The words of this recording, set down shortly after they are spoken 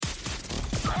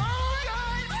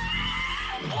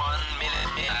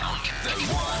The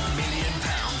 £1 million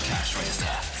cash register.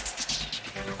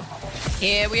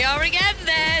 Here we are again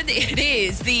then. It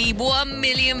is the £1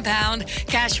 million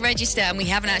cash register, and we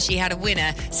haven't actually had a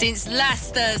winner since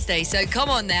last Thursday. So come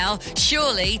on now.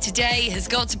 Surely today has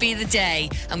got to be the day.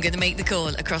 I'm going to make the call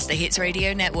across the Hits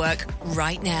Radio Network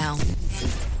right now.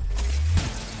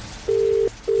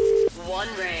 One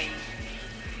ring.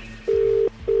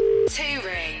 Two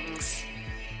rings.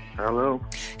 Hello.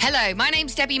 Hello, my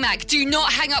name's Debbie Mack. Do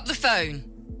not hang up the phone.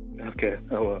 Okay,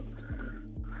 hello.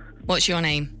 What's your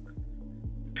name?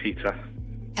 Peter.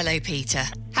 Hello, Peter.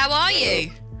 How are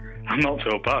you? I'm not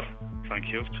so bad, thank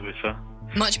you, to be fair.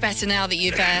 Much better now that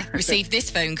you've received this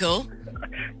phone call.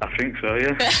 I think so,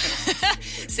 yeah.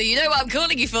 So you know what I'm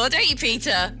calling you for, don't you,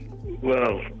 Peter?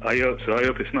 Well, I hope so. I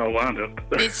hope it's not a wind-up.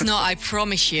 It's not, I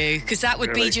promise you, because that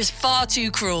would be just far too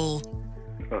cruel.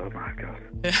 Oh, my God.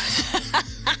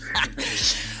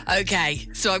 Okay,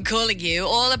 so I'm calling you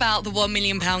all about the £1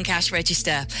 million cash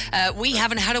register. We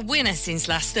haven't had a winner since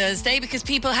last Thursday because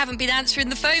people haven't been answering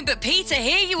the phone, but Peter,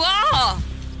 here you are!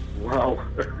 Wow.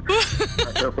 I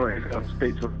don't believe I'm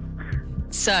speechless.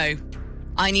 So,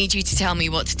 I need you to tell me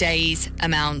what today's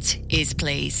amount is,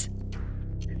 please.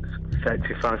 It's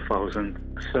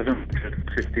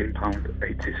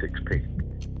 £35,715.86p.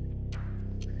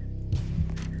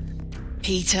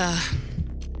 Peter,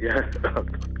 Yeah,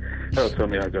 don't tell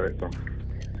me I got it wrong.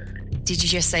 did you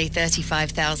just say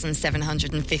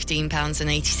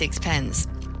 £35,715.86?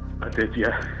 I did,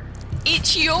 yeah.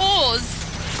 It's yours!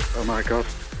 Oh, my God.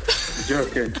 You're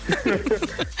joking.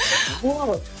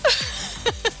 What?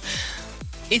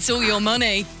 It's all your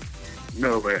money.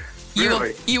 No way.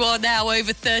 Really? You are now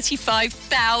over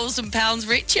 £35,000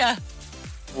 richer.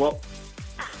 What?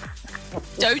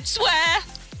 Don't swear.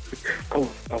 Oh,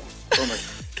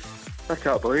 promise. I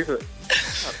can't believe it.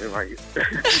 That'd be right.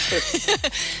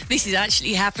 This is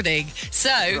actually happening.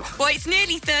 So, well, it's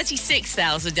nearly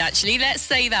 36,000 actually. Let's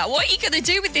say that. What are you going to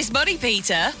do with this money,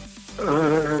 Peter?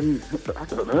 I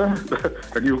don't know.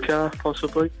 A new car,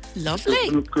 possibly. Lovely.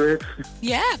 An upgrade.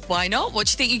 Yeah, why not? What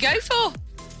do you think you go for?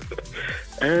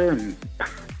 I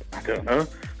don't know.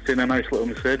 Seen a nice little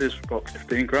Mercedes for about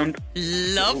 15 grand.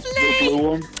 Lovely. The blue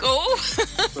one. Oh.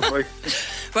 Lovely.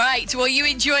 Right, well, you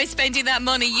enjoy spending that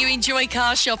money. You enjoy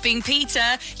car shopping.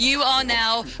 Peter, you are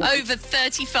now over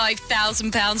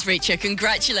 £35,000 richer.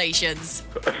 Congratulations.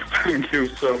 Thank you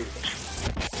so much.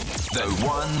 The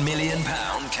 £1 million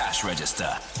cash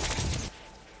register.